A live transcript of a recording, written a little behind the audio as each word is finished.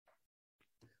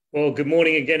Well, good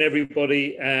morning again,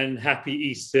 everybody, and happy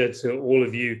Easter to all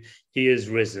of you. He is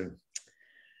risen.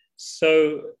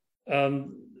 So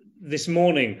this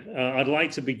morning, I'd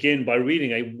like to begin by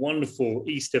reading a wonderful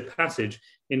Easter passage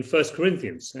in 1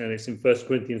 Corinthians, and it's in 1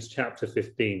 Corinthians chapter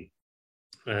 15.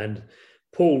 And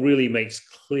Paul really makes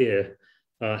clear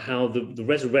how the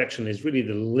resurrection is really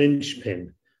the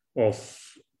linchpin of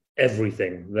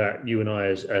everything that you and I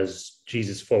as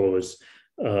Jesus followers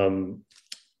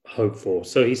hope for.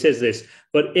 So he says this: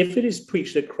 but if it is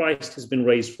preached that Christ has been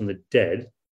raised from the dead,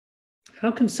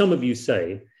 how can some of you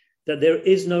say that there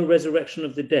is no resurrection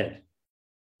of the dead?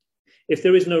 If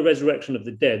there is no resurrection of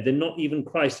the dead, then not even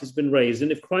Christ has been raised.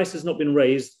 And if Christ has not been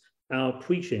raised, our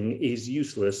preaching is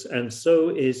useless, and so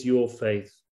is your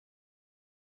faith.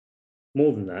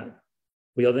 More than that,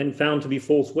 we are then found to be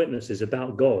false witnesses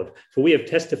about God, for we have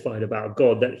testified about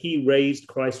God that he raised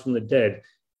Christ from the dead.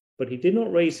 But he did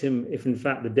not raise him if in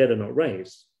fact the dead are not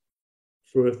raised.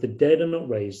 For if the dead are not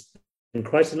raised, then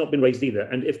Christ has not been raised either.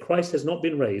 And if Christ has not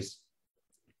been raised,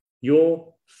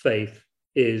 your faith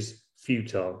is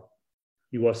futile.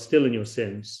 You are still in your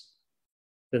sins.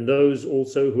 Then those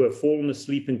also who have fallen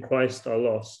asleep in Christ are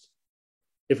lost.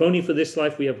 If only for this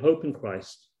life we have hope in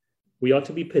Christ, we are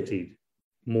to be pitied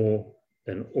more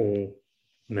than all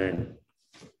men.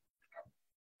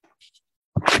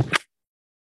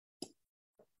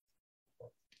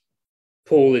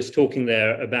 Paul is talking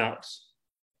there about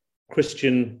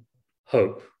Christian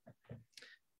hope.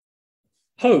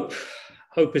 Hope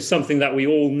is something that we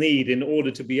all need in order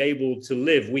to be able to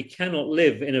live. We cannot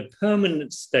live in a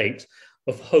permanent state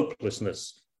of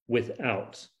hopelessness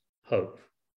without hope.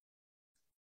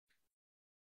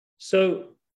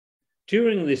 So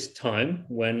during this time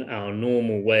when our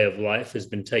normal way of life has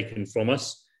been taken from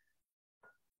us,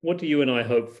 what do you and I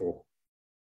hope for?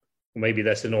 Well, maybe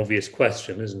that's an obvious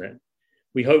question, isn't it?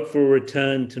 We hope for a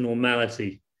return to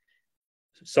normality,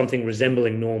 something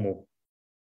resembling normal.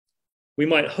 We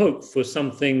might hope for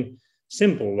something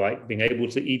simple, like being able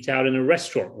to eat out in a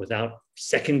restaurant without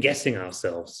second-guessing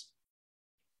ourselves.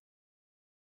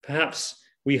 Perhaps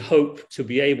we hope to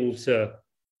be able to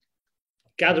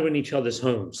gather in each other's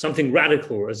homes, something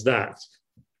radical as that.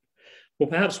 Or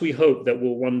perhaps we hope that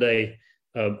we'll one day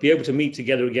be able to meet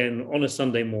together again on a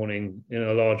Sunday morning in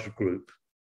a larger group.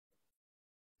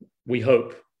 We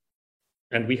hope,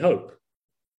 and we hope.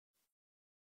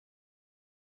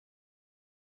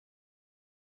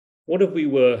 What if we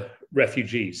were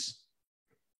refugees?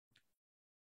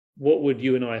 What would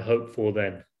you and I hope for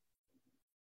then?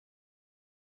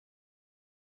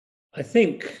 I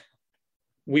think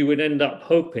we would end up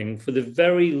hoping for the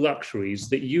very luxuries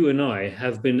that you and I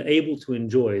have been able to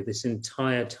enjoy this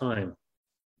entire time.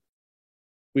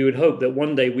 We would hope that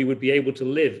one day we would be able to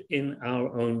live in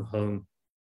our own home.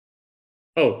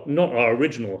 Oh, not our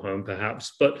original home,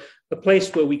 perhaps, but a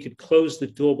place where we could close the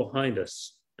door behind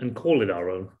us and call it our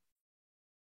own.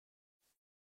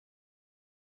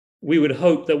 We would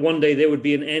hope that one day there would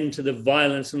be an end to the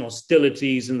violence and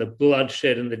hostilities and the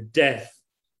bloodshed and the death.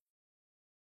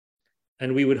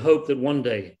 And we would hope that one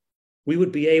day we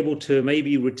would be able to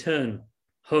maybe return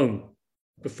home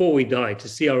before we die to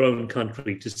see our own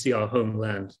country, to see our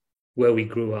homeland, where we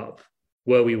grew up,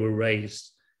 where we were raised.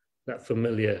 That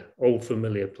familiar, old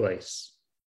familiar place.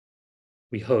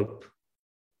 We hope,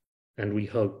 and we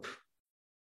hope.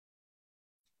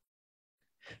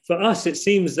 For us, it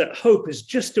seems that hope is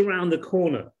just around the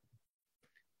corner.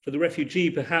 For the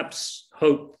refugee, perhaps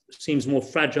hope seems more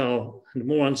fragile and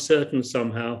more uncertain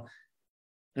somehow,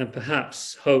 and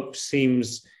perhaps hope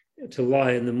seems to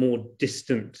lie in the more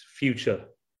distant future.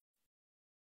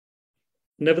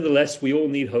 Nevertheless, we all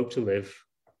need hope to live.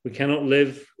 We cannot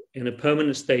live in a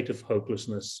permanent state of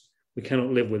hopelessness. We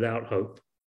cannot live without hope.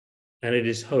 And it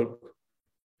is hope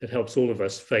that helps all of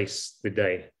us face the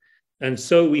day. And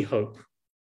so we hope,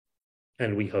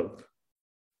 and we hope.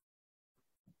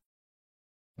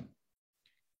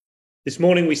 This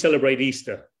morning we celebrate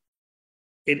Easter.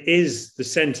 It is the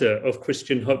center of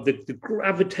Christian hope, the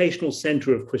gravitational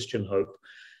center of Christian hope.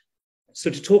 So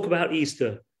to talk about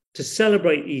Easter, to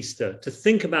celebrate Easter, to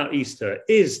think about Easter,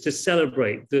 is to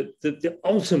celebrate the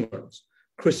ultimate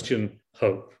Christian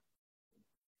hope.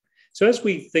 So as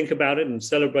we think about it and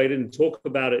celebrate it and talk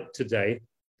about it today,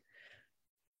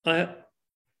 I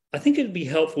think it'd be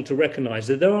helpful to recognize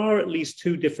that there are at least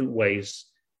two different ways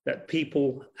that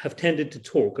people have tended to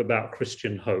talk about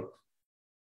Christian hope.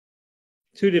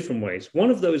 Two different ways.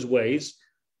 One of those ways,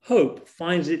 hope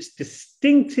finds its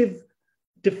distinctive,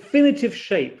 definitive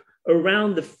shape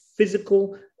around the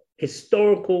physical,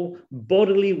 historical,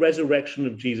 bodily resurrection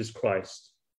of Jesus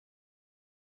Christ.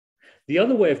 The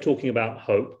other way of talking about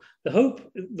hope,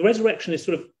 the resurrection is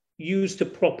sort of used to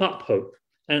prop up hope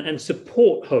and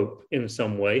support hope in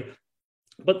some way.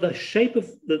 But the shape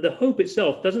of the hope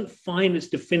itself doesn't find its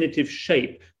definitive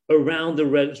shape around the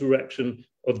resurrection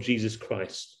of Jesus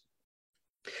Christ.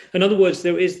 In other words,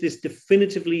 there is this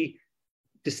distinctively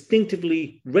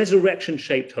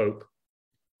resurrection-shaped hope.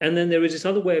 And then there is this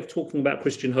other way of talking about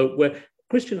Christian hope, where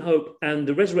Christian hope and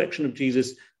the resurrection of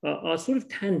Jesus are sort of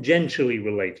tangentially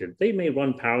related. They may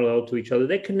run parallel to each other.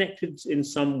 They're connected in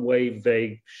some way,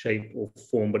 vague shape or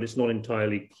form, but it's not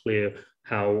entirely clear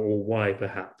how or why,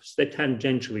 perhaps. They're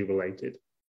tangentially related.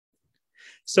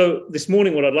 So this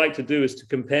morning, what I'd like to do is to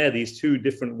compare these two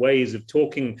different ways of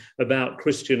talking about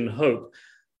Christian hope.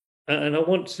 And I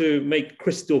want to make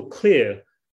crystal clear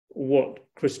what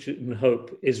Christian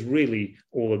hope is really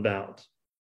all about.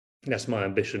 That's my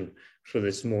ambition for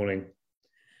this morning.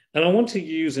 And I want to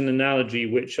use an analogy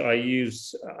which I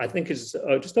used, I think is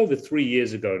just over 3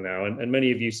 years ago now. And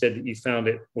many of you said that you found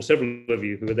it, or several of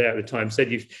you who were there at the time said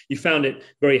you found it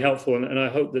very helpful. And I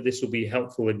hope that this will be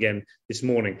helpful again this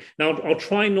morning. Now, I'll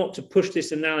try not to push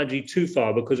this analogy too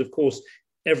far because, of course,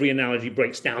 every analogy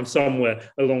breaks down somewhere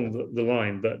along the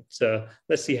line. But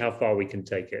let's see how far we can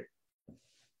take it.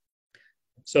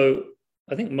 So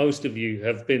I think most of you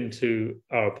have been to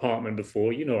our apartment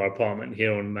before. You know our apartment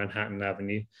here on Manhattan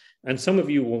Avenue. And some of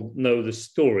you will know the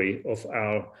story of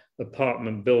our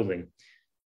apartment building.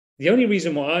 The only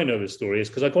reason why I know the story is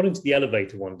because I got into the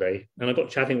elevator one day and I got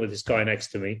chatting with this guy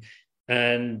next to me.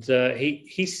 And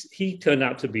he turned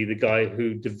out to be the guy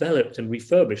who developed and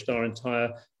refurbished our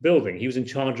entire building. He was in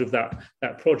charge of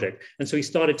that project. And so he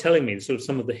started telling me sort of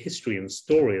some of the history and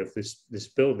story of this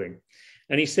building.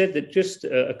 And he said that just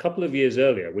a couple of years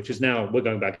earlier, which is now, we're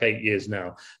going back 8 years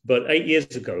now, but 8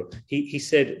 years ago, he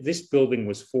said this building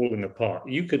was falling apart.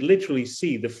 You could literally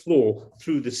see the floor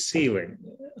through the ceiling.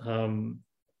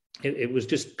 It was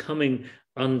just coming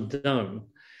undone.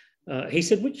 He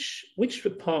said, which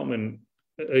apartment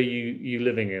are you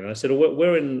living in? I said, oh,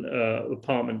 we're in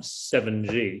apartment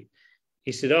 7G.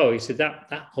 He said,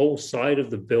 that whole side of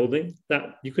the building,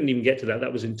 that you couldn't even get to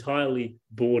that was entirely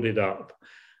boarded up.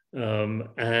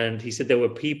 And he said there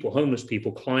were homeless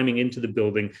people climbing into the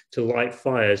building to light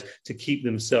fires to keep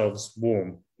themselves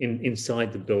warm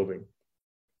inside the building.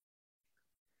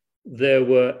 There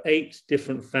were 8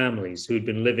 different families who had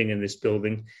been living in this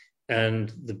building,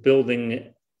 and the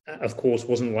building, of course,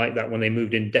 wasn't like that when they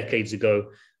moved in decades ago,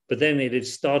 but then it had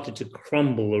started to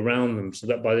crumble around them so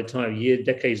that by the time,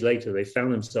 decades later, they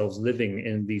found themselves living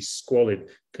in these squalid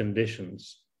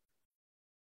conditions.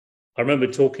 I remember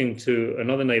talking to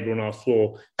another neighbor on our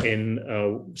floor in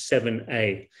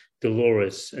 7A,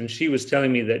 Dolores, and she was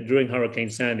telling me that during Hurricane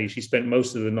Sandy, she spent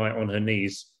most of the night on her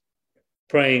knees,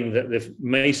 praying that the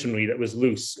masonry that was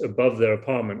loose above their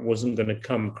apartment wasn't going to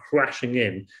come crashing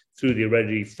in through the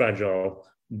already fragile,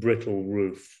 brittle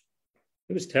roof.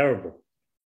 It was terrible.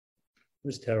 It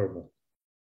was terrible.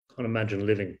 Can't imagine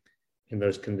living in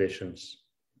those conditions.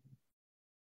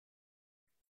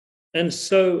 And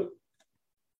so,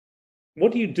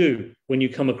 what do you do when you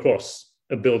come across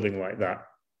a building like that,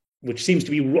 which seems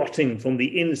to be rotting from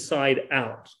the inside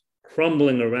out,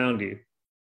 crumbling around you?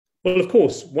 Well, of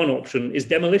course, one option is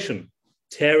demolition,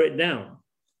 tear it down.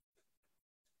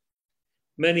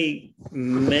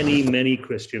 Many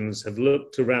Christians have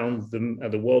looked around them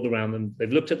at the world around them.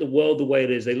 They've looked at the world the way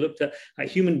it is. They looked at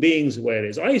human beings the way it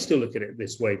is. I used to look at it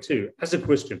this way too, as a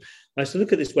Christian. I used to look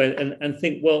at it this way and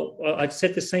think, well, I'd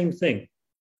said the same thing.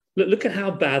 Look at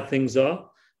how bad things are.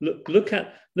 Look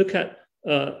at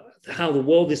how the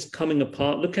world is coming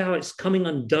apart. Look how it's coming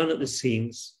undone at the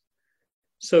seams.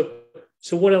 So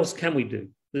what else can we do?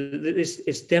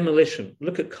 It's demolition.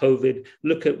 Look at COVID.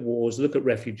 Look at wars. Look at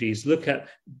refugees. Look at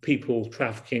people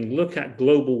trafficking. Look at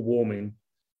global warming.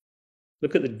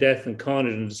 Look at the death and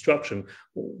carnage and destruction.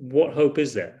 What hope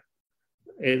is there?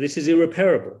 This is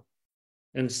irreparable.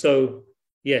 And so,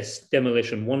 yes,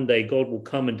 demolition. One day God will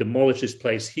come and demolish this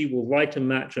place. He will light a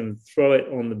match and throw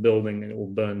it on the building and it will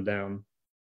burn down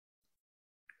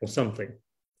or something.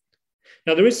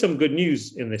 Now, there is some good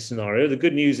news in this scenario. The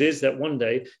good news is that one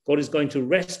day God is going to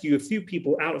rescue a few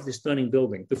people out of this burning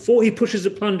building. Before he pushes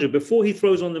a plunger, before he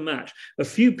throws on the match, a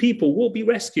few people will be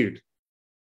rescued.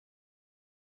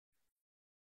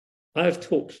 I have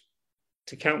talked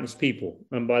to countless people,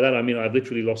 and by that I mean I've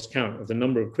literally lost count of the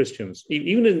number of Christians.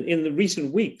 Even in the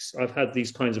recent weeks, I've had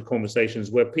these kinds of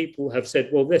conversations where people have said,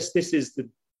 well, this is the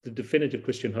definitive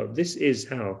Christian hope. This is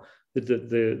how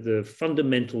the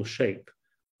fundamental shape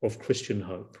of Christian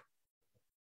hope.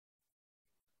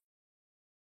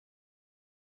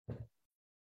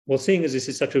 Well, seeing as this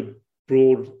is such a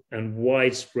broad and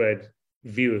widespread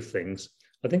view of things,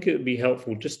 I think it would be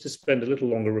helpful just to spend a little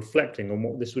longer reflecting on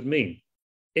what this would mean.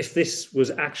 If this was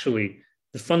actually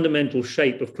the fundamental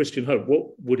shape of Christian hope, what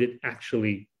would it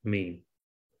actually mean?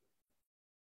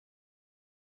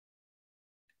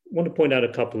 I want to point out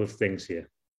a couple of things here.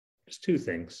 Just two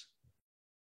things.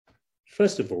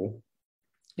 First of all,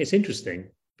 it's interesting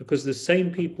because the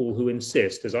same people who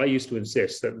insist, as I used to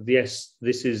insist, that yes,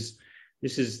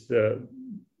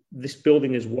 this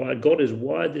building is wired, God has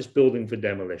wired this building for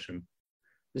demolition.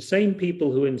 The same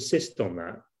people who insist on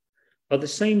that are the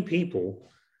same people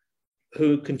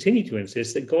who continue to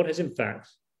insist that God has in fact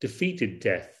defeated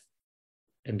death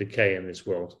and decay in this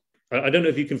world. I don't know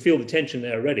if you can feel the tension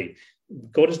there already.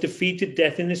 God has defeated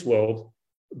death in this world,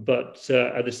 but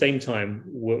at the same time,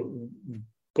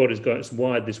 God has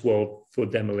wired this world for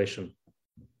demolition.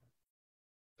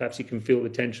 Perhaps you can feel the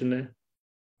tension there.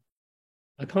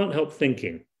 I can't help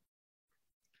thinking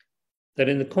that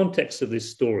in the context of this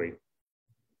story,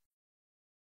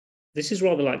 this is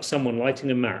rather like someone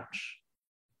lighting a match,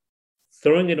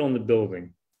 throwing it on the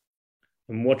building,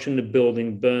 and watching the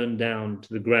building burn down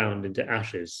to the ground into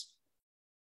ashes,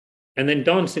 and then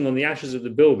dancing on the ashes of the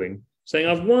building, saying,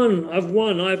 I've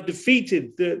won, I've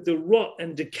defeated the rot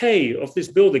and decay of this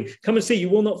building. Come and see, you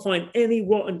will not find any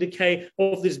rot and decay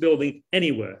of this building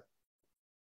anywhere.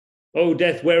 Oh,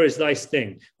 death, where is thy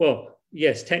sting? Well,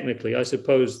 yes, technically, I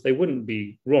suppose they wouldn't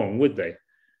be wrong, would they?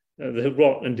 The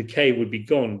rot and decay would be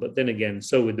gone, but then again,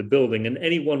 so would the building. And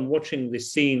anyone watching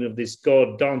this scene of this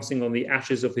God dancing on the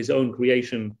ashes of his own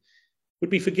creation would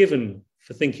be forgiven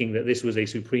for thinking that this was a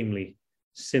supremely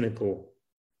cynical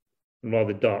and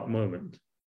rather dark moment.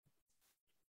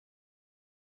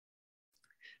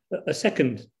 A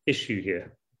second issue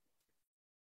here.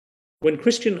 When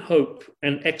Christian hope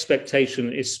and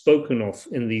expectation is spoken of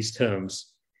in these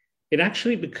terms, it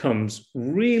actually becomes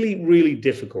really, really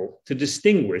difficult to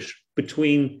distinguish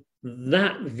between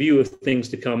that view of things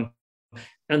to come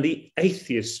and the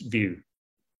atheist view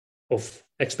of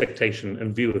expectation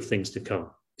and view of things to come.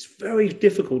 It's very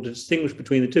difficult to distinguish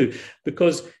between the two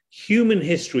because human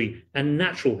history and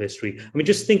natural history, I mean,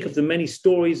 just think of the many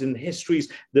stories and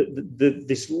histories,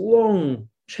 this long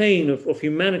chain of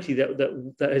humanity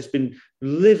that has been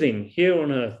living here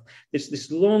on earth,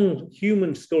 this long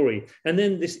human story, and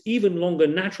then this even longer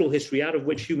natural history out of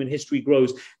which human history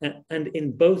grows. And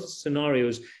in both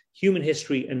scenarios, human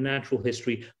history and natural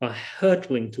history are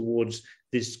hurtling towards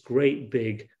this great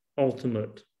big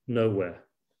ultimate nowhere,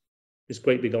 this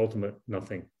great big ultimate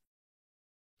nothing.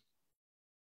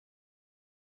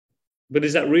 But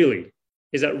is that really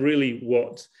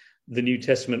what the New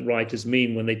Testament writers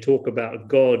mean when they talk about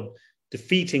God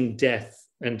defeating death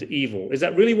and evil? Is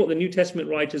that really what the New Testament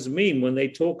writers mean when they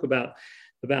talk about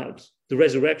the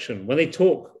resurrection, when they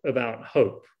talk about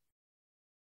hope?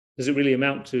 Does it really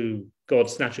amount to God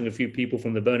snatching a few people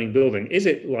from the burning building? Is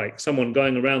it like someone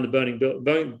going around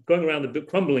the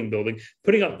crumbling building,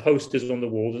 putting up posters on the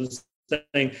walls and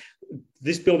saying,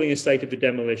 this building is slated for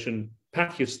demolition,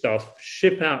 pack your stuff,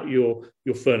 ship out your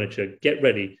furniture, get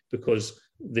ready because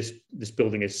this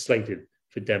building is slated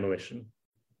for demolition?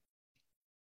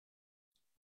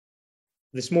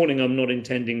 This morning, I'm not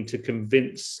intending to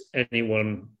convince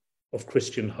anyone of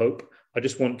Christian hope. I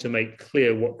just want to make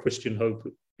clear what Christian hope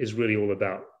is really all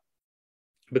about.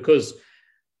 Because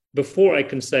before I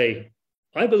can say,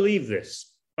 I believe this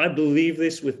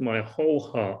with my whole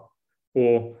heart,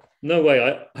 or no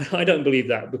way, I don't believe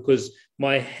that because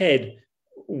my head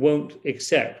won't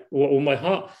accept, or my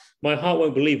heart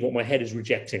won't believe what my head is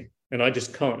rejecting. And I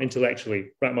just can't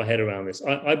intellectually wrap my head around this.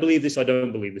 I believe this, I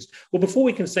don't believe this. Well, before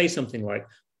we can say something like,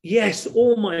 yes,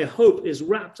 all my hope is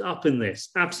wrapped up in this,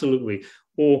 absolutely.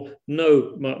 Or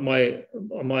no,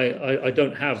 I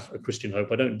don't have a Christian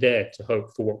hope. I don't dare to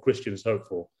hope for what Christians hope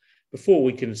for. Before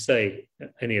we can say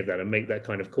any of that and make that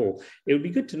kind of call, it would be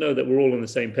good to know that we're all on the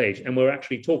same page and we're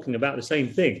actually talking about the same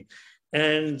thing.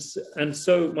 And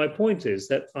so my point is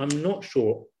that I'm not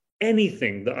sure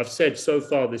anything that I've said so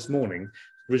far this morning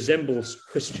resembles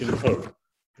Christian hope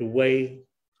the way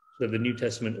that the New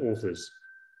Testament authors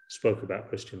spoke about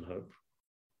Christian hope.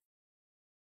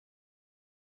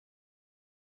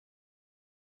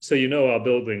 So, our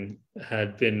building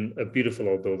had been a beautiful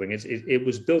old building. It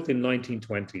was built in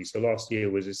 1920, so last year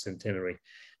was its centenary.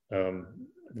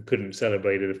 We couldn't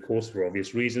celebrate it, of course, for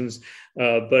obvious reasons,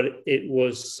 but it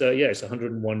was, it's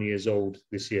 101 years old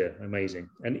this year. Amazing.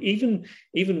 And even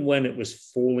when it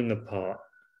was falling apart,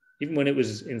 even when it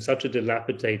was in such a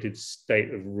dilapidated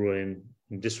state of ruin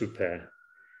and disrepair,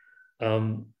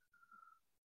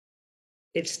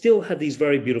 it still had these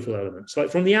very beautiful elements. Like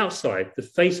from the outside, the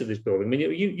face of this building. I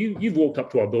mean, you've walked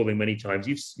up to our building many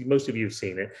times. Most of you have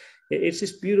seen it. It's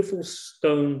this beautiful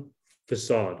stone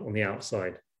facade on the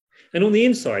outside. And on the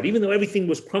inside, even though everything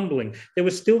was crumbling, there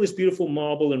was still this beautiful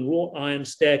marble and wrought iron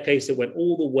staircase that went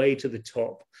all the way to the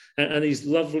top, and these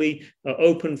lovely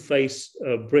open face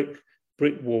brick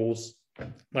walls,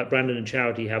 like Brandon and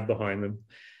Charity have behind them.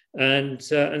 And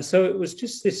so it was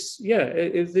just this,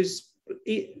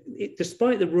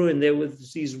 despite the ruin, there were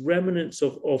these remnants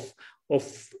of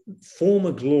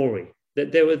former glory.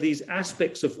 That there were these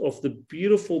aspects of the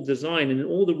beautiful design and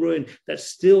all the ruin that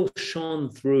still shone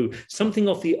through. Something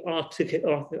of the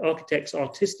architect's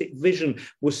artistic vision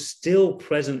was still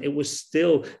present. It was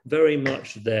still very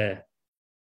much there,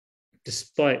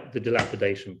 despite the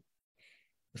dilapidation.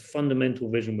 The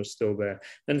fundamental vision was still there.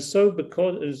 And so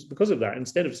because of that,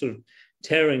 instead of sort of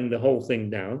tearing the whole thing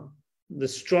down, the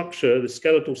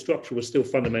skeletal structure was still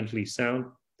fundamentally sound.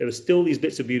 There were still these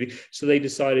bits of beauty. So they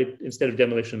decided, instead of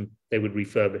demolition, they would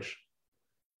refurbish.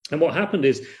 And what happened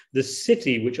is the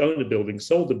city, which owned the building,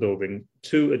 sold the building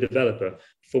to a developer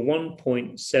for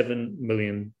 $1.7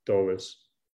 million,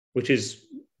 which is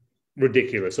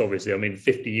ridiculous, obviously. I mean,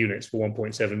 50 units for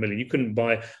 1.7 million. You couldn't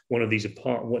buy one of these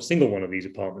single one of these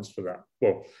apartments for that.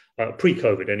 Well,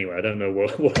 pre-COVID anyway. I don't know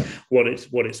what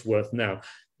it's worth now.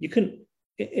 You can,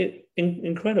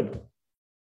 incredible.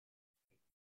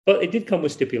 But it did come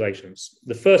with stipulations.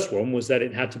 The first one was that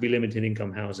it had to be limited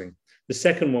income housing. The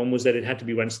second one was that it had to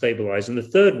be rent stabilized. And the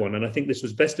third one, and I think this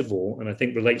was best of all, and I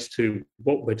think relates to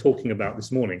what we're talking about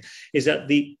this morning, is that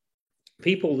the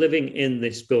people living in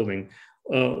this building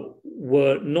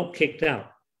were not kicked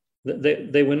out.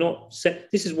 They were not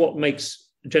set. This is what makes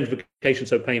gentrification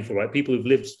so painful, right? People who've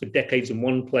lived for decades in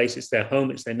one place, it's their home,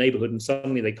 it's their neighborhood, and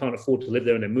suddenly they can't afford to live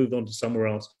there and they moved on to somewhere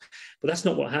else. But that's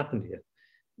not what happened here.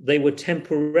 They were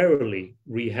temporarily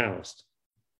rehoused.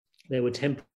 It's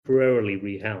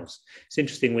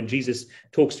interesting when Jesus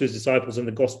talks to his disciples in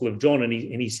the Gospel of John, and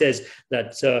he says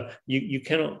that you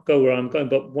cannot go where I'm going,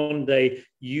 but one day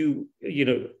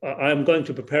I'm going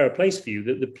to prepare a place for you.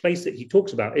 The place that he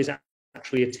talks about is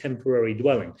actually a temporary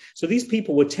dwelling. So these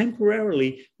people were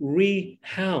temporarily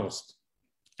rehoused.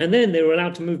 And then they were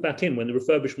allowed to move back in when the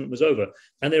refurbishment was over,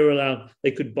 and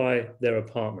they could buy their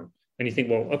apartment. And you think,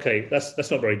 well, okay, that's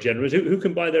not very generous. Who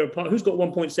can buy their apartment? Who's got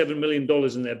 $1.7 million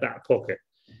in their back pocket?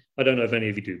 I don't know if any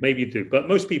of you do. Maybe you do, but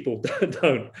most people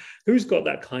don't. Who's got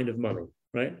that kind of money,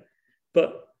 right?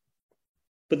 But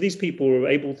these people were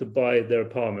able to buy their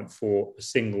apartment for a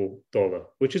single dollar,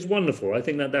 which is wonderful. I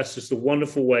think that's just a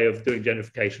wonderful way of doing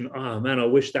gentrification. Ah, man, I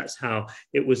wish that's how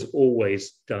it was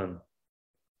always done.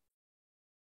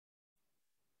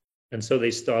 And so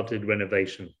they started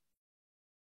renovation.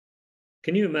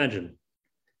 Can you imagine?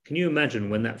 Can you imagine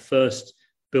when that first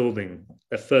building,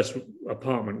 that first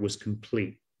apartment was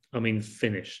complete? I mean,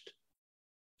 finished.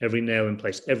 Every nail in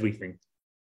place, everything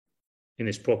in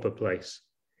its proper place.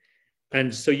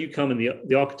 And so you come and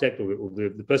the architect or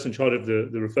the person in charge of the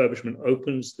refurbishment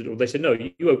opens the door. They say, no,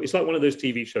 it's like one of those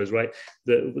TV shows, right?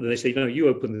 They say, no, you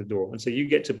open the door. And so you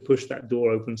get to push that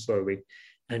door open slowly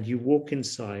and you walk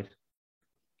inside.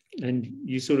 And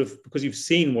you sort of, because you've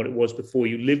seen what it was before,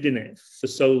 you lived in it for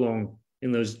so long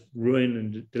in those ruin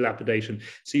and dilapidation.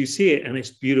 So you see it and it's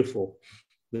beautiful.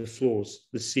 The floors,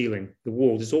 the ceiling, the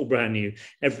walls, it's all brand new.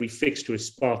 Every fixture is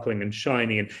sparkling and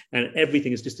shining and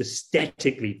everything is just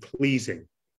aesthetically pleasing.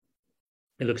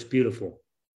 It looks beautiful.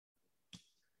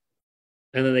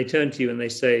 And then they turn to you and they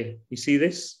say, you see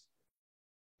this?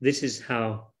 This is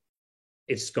how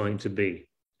it's going to be.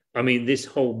 I mean, this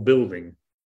whole building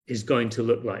is going to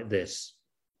look like this.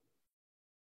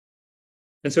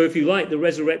 And so if you like, the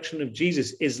resurrection of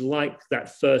Jesus is like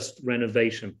that first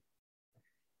renovation.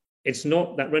 It's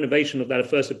not that renovation of that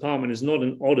first apartment is not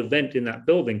an odd event in that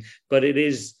building, but it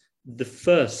is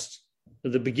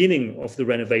the beginning of the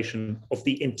renovation of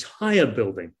the entire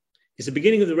building. It's the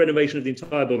beginning of the renovation of the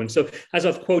entire building. So as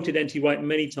I've quoted N.T. Wright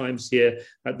many times here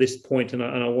at this point, and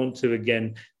I want to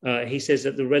again, he says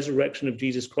that the resurrection of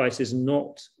Jesus Christ is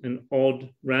not an odd,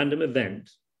 random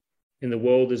event in the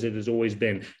world as it has always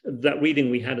been. That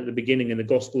reading we had at the beginning in the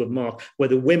Gospel of Mark, where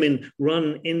the women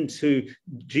run into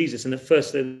Jesus, and at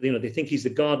first they think he's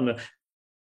the gardener,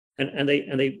 and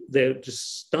they're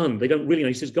just stunned. They don't really know.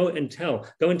 He says, go and tell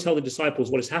the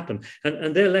disciples what has happened,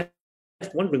 and they're left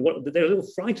wondering they're a little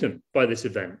frightened by this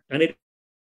event. And it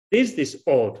is this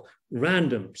odd,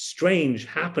 random, strange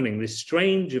happening, this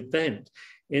strange event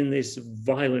in this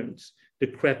violent,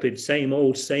 decrepit, same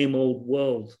old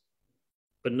world.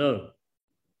 But no,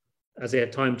 as they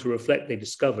had time to reflect, they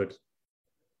discovered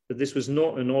that this was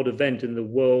not an odd event in the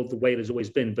world the way it has always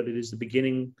been, but it is the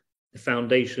beginning, the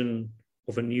foundation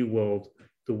of a new world,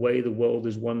 the way the world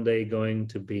is one day going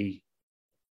to be.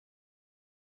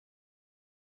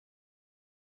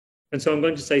 And so I'm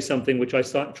going to say something which I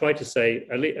try to say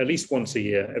at least once a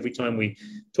year, every time we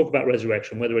talk about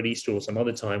resurrection, whether at Easter or some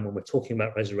other time when we're talking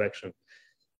about resurrection.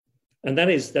 And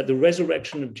that is that the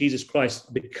resurrection of Jesus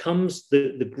Christ becomes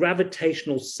the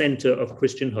gravitational center of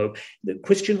Christian hope. That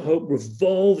Christian hope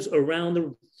revolves around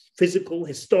the physical,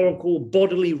 historical,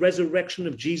 bodily resurrection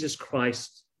of Jesus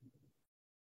Christ.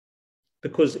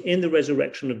 Because in the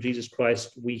resurrection of Jesus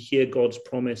Christ, we hear God's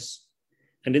promise.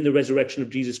 And in the resurrection of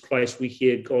Jesus Christ, we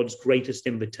hear God's greatest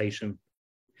invitation.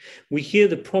 We hear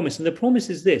the promise, and the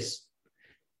promise is this.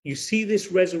 You see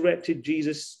this resurrected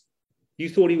Jesus. You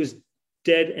thought he was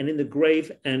dead and in the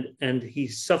grave, and he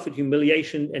suffered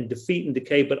humiliation and defeat and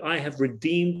decay, but I have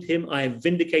redeemed him. I have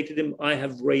vindicated him. I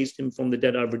have raised him from the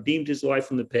dead. I've redeemed his life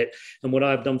from the pit. And what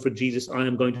I've done for Jesus, I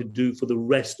am going to do for the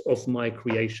rest of my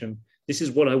creation. This is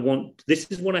what I want. This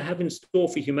is what I have in store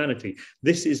for humanity.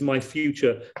 This is my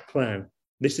future plan.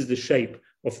 This is the shape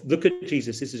of, look at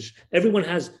Jesus. Everyone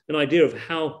has an idea of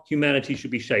how humanity should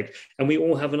be shaped. And we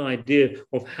all have an idea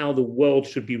of how the world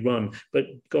should be run. But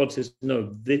God says,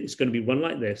 no, it's going to be run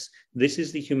like this. This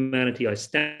is the humanity I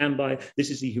stand by.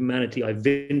 This is the humanity I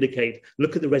vindicate.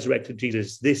 Look at the resurrected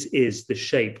Jesus. This is the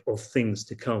shape of things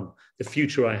to come, the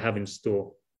future I have in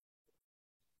store.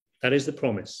 That is the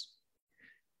promise.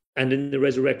 And in the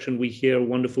resurrection, we hear a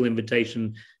wonderful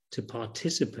invitation to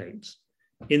participate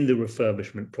in the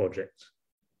refurbishment project.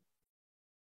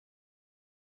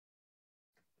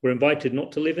 We're invited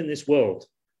not to live in this world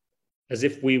as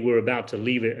if we were about to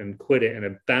leave it and quit it and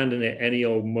abandon it any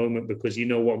old moment because you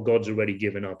know what, God's already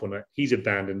given up on it. He's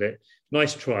abandoned it.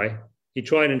 Nice try. He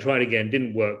tried and tried again,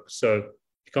 didn't work. So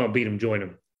you can't beat him, join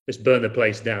him. Let's burn the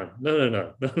place down.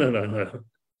 No.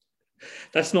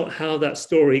 That's not how that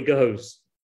story goes.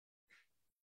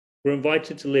 We're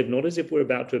invited to live not as if we're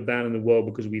about to abandon the world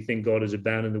because we think God has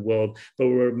abandoned the world, but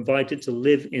we're invited to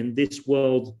live in this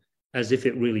world as if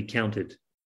it really counted,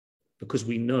 because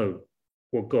we know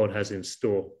what God has in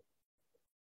store,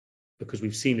 because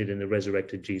we've seen it in the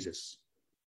resurrected Jesus.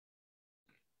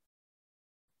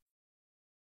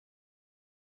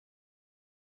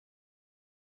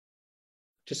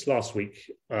 Just last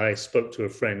week, I spoke to a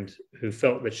friend who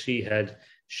felt that she had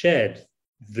shared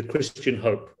the Christian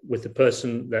hope with the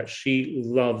person that she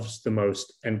loves the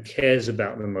most and cares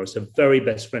about the most, her very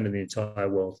best friend in the entire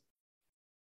world.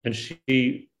 And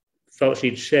she felt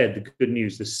she'd shared the good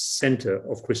news, the center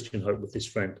of Christian hope with this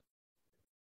friend.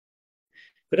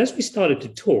 But as we started to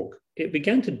talk, it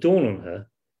began to dawn on her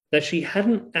that she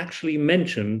hadn't actually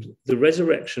mentioned the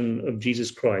resurrection of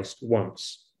Jesus Christ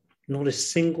once, not a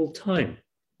single time.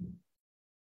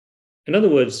 In other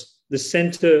words, the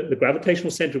center, the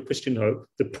gravitational center of Christian hope,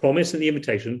 the promise and the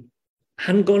invitation,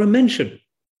 hadn't got a mention.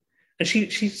 And she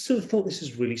sort of thought this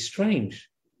is really strange.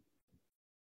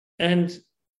 And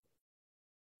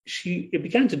it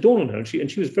began to dawn on her,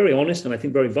 and she was very honest and I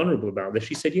think very vulnerable about this.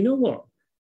 She said, you know what?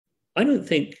 I don't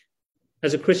think,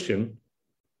 as a Christian,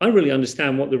 I really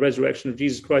understand what the resurrection of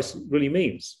Jesus Christ really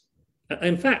means.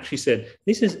 In fact, she said,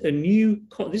 this is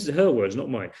her words, not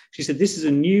mine. She said, this is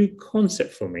a new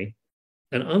concept for me,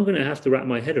 and I'm going to have to wrap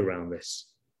my head around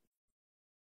this.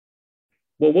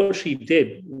 Well, what she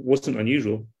did wasn't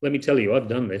unusual. Let me tell you, I've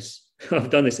done this. I've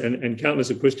done this, and countless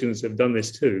of Christians have done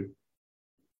this too.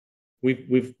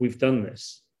 We've done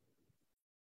this.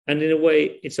 And in a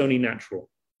way, it's only natural.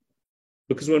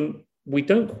 Because when we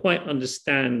don't quite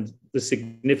understand the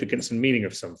significance and meaning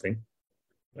of something,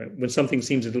 when something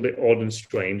seems a little bit odd and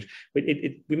strange,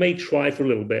 we may try for a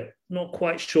little bit, not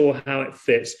quite sure how it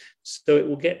fits, so it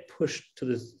will get pushed to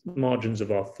the margins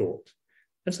of our thought.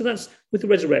 And so that's with the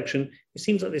resurrection. It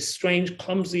seems like this strange,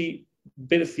 clumsy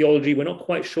bit of theology. We're not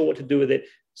quite sure what to do with it.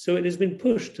 So it has been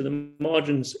pushed to the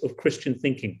margins of Christian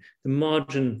thinking, the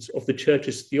margins of the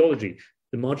church's theology,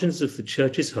 the margins of the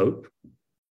church's hope.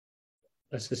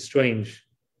 That's a strange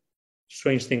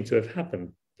thing to have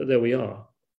happened, but there we are.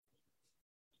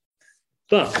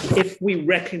 But if we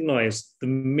recognize the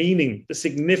meaning, the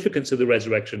significance of the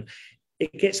resurrection,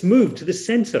 it gets moved to the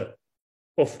center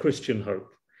of Christian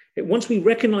hope. Once we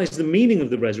recognize the meaning of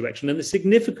the resurrection and the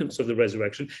significance of the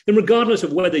resurrection, then regardless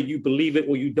of whether you believe it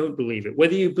or you don't believe it,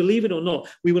 whether you believe it or not,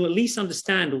 we will at least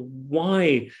understand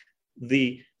why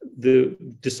the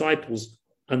disciples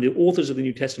and the authors of the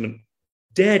New Testament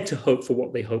dared to hope for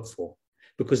what they hoped for,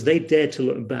 because they dared to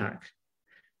look back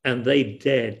and they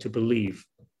dared to believe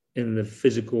in the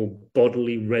physical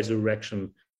bodily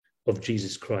resurrection of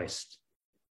Jesus Christ.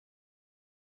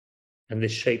 and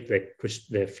this shaped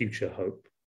their future hope.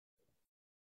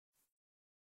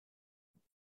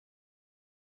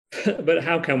 But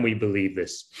how can we believe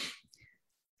this?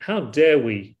 How dare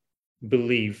we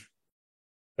believe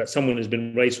that someone has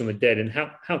been raised from the dead? And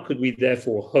how could we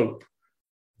therefore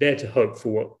dare to hope for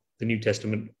what the New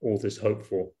Testament authors hope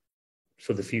for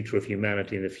the future of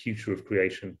humanity and the future of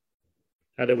creation?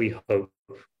 How do we hope?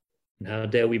 And how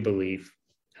dare we believe?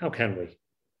 How can we?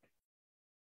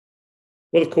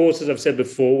 Well, of course, as I've said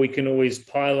before, we can always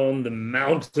pile on the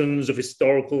mountains of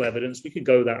historical evidence. We could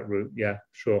go that route. Yeah,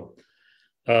 sure.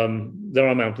 There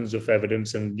are mountains of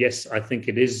evidence. And yes, I think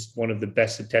it is one of the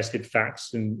best attested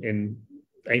facts in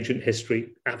ancient history.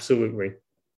 Absolutely.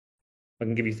 I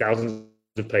can give you thousands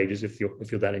of pages if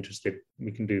you're that interested.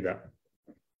 We can do that.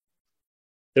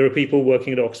 There are people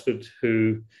working at Oxford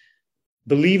who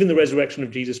believe in the resurrection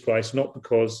of Jesus Christ, not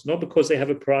because they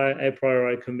have a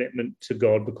priori commitment to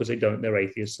God, because they're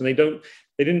atheists, and they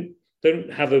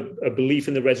don't have a belief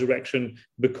in the resurrection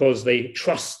because they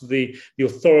trust the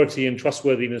authority and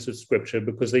trustworthiness of Scripture,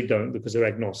 because they're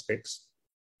agnostics.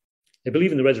 They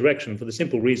believe in the resurrection for the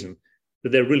simple reason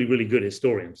that they're really, really good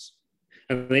historians.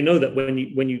 And they know that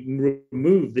when you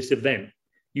remove this event,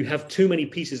 you have too many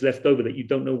pieces left over that you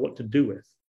don't know what to do with.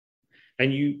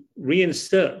 And you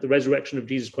reinsert the resurrection of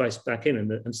Jesus Christ back in,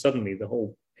 and suddenly the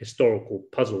whole historical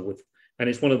puzzle and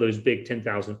it's one of those big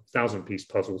 10,000 piece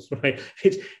puzzles, right?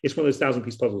 It's one of those 1,000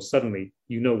 piece puzzles. Suddenly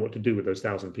you know what to do with those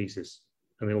 1,000 pieces,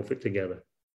 and they all fit together.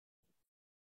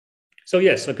 So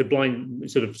yes, I could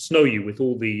sort of snow you with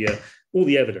all the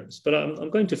evidence, but I'm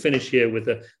going to finish here with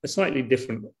a slightly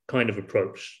different kind of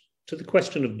approach to the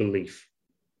question of belief.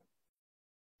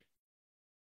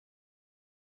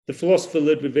 The philosopher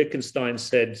Ludwig Wittgenstein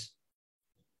said,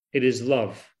 "It is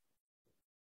love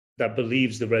that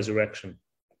believes the resurrection.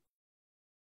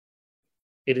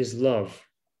 It is love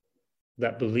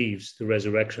that believes the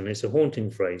resurrection." It's a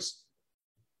haunting phrase.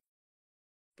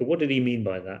 But what did he mean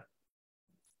by that?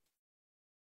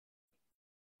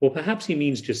 Well, perhaps he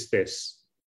means just this,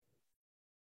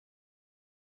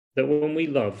 that when we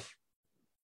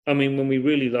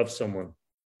really love someone,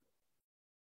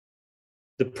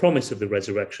 the promise of the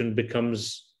resurrection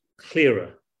becomes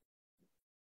clearer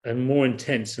and more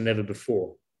intense than ever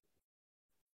before.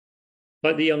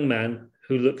 Like the young man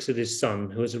who looks at his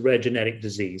son who has a rare genetic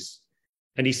disease,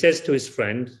 and he says to his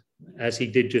friend, as he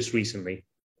did just recently,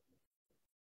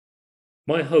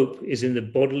 "My hope is in the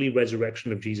bodily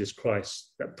resurrection of Jesus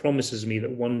Christ that promises me that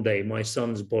one day my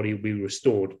son's body will be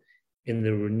restored in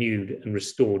the renewed and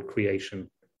restored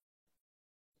creation."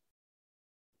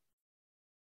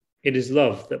 It is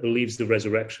love that believes the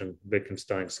resurrection,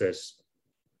 Wittgenstein says.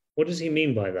 What does he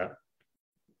mean by that?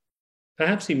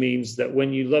 Perhaps he means that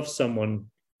when you love someone,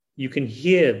 you can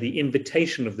hear the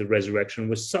invitation of the resurrection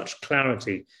with such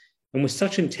clarity and with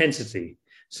such intensity,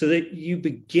 so that you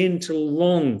begin to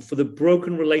long for the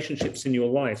broken relationships in your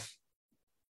life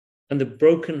and the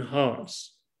broken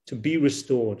hearts to be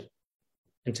restored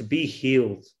and to be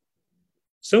healed.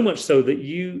 So much so that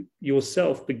you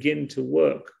yourself begin to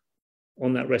work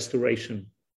on that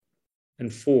restoration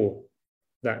and for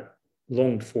that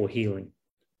longed for healing.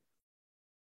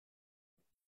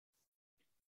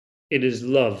 It is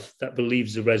love that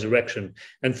believes the resurrection.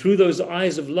 And through those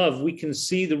eyes of love, we can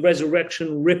see the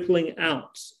resurrection rippling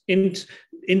out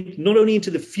not only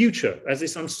into the future as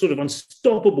this sort of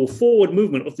unstoppable forward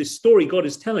movement of this story God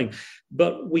is telling,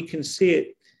 but we can see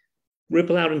it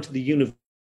ripple out into the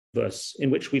universe in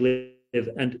which we live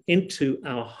and into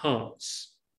our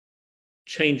hearts,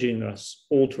 changing us,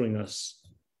 altering us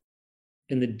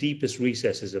in the deepest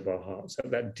recesses of our hearts,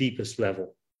 at that deepest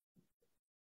level.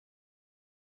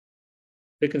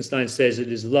 Wittgenstein says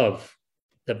it is love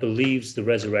that believes the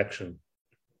resurrection,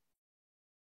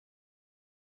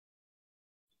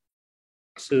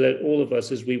 so that all of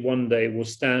us, as we one day will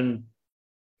stand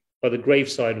by the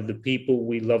graveside of the people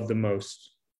we love the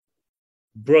most,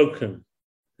 broken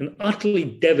and utterly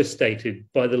devastated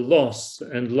by the loss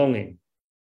and longing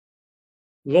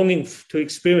to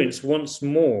experience once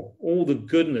more all the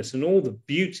goodness and all the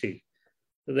beauty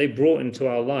that they brought into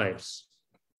our lives.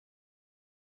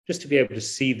 Just to be able to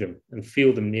see them and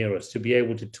feel them near us, to be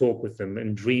able to talk with them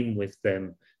and dream with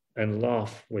them and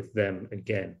laugh with them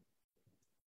again.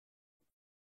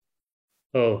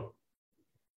 Oh,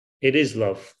 it is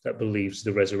love that believes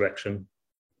the resurrection,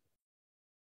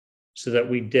 so that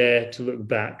we dare to look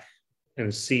back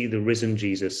and see the risen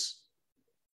Jesus,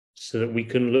 so that we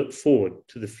can look forward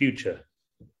to the future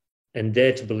and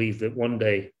dare to believe that one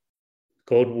day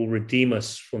God will redeem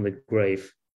us from the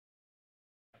grave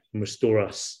and restore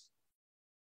us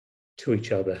to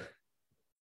each other.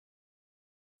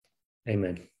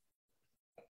 Amen.